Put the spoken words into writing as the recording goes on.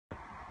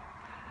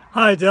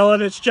Hi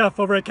Dylan, it's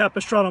Jeff over at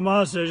Capo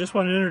Mazda. I just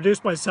want to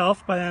introduce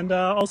myself and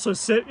also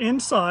sit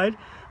inside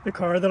the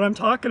car that I'm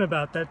talking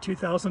about, that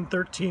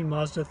 2013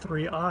 Mazda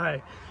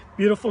 3i.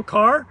 Beautiful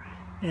car,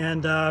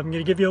 and I'm going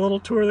to give you a little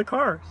tour of the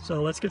car.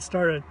 So let's get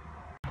started.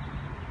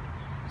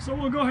 So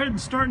we'll go ahead and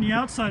start in the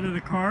outside of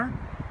the car,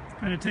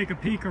 kind of take a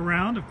peek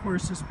around. Of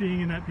course, this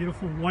being in that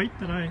beautiful white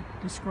that I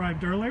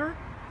described earlier.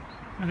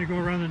 Kind of go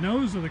around the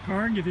nose of the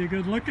car and give you a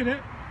good look at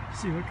it.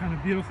 See what kind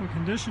of beautiful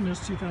condition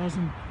this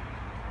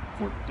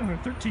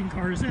 2013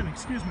 car is in,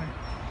 excuse me.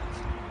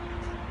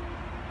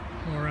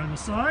 Go around the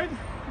side,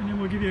 and then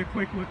we'll give you a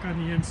quick look on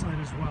the inside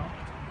as well.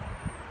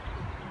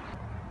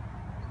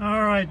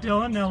 Alright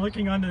Dylan, now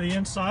looking onto the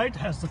inside,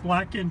 has the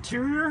black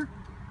interior,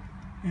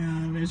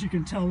 and as you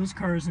can tell, this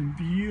car is in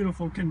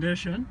beautiful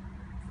condition.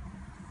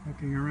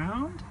 Looking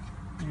around,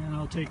 and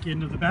I'll take you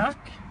into the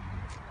back,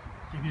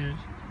 give you a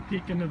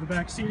peek into the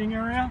back seating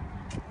area,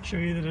 show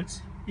you that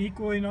it's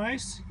equally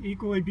nice,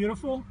 equally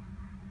beautiful.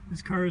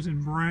 This car is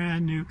in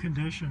brand new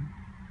condition,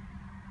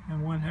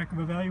 and one heck of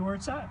a value where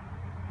it's at.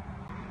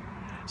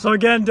 So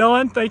again,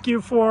 Dylan, thank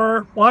you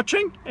for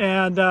watching,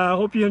 and I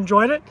hope you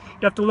enjoyed it.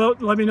 You have to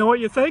let me know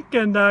what you think,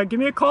 and give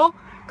me a call.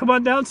 Come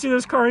on down, see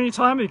this car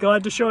anytime. I'd be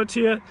glad to show it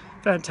to you.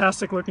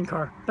 Fantastic looking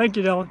car. Thank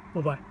you, Dylan.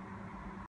 Bye-bye.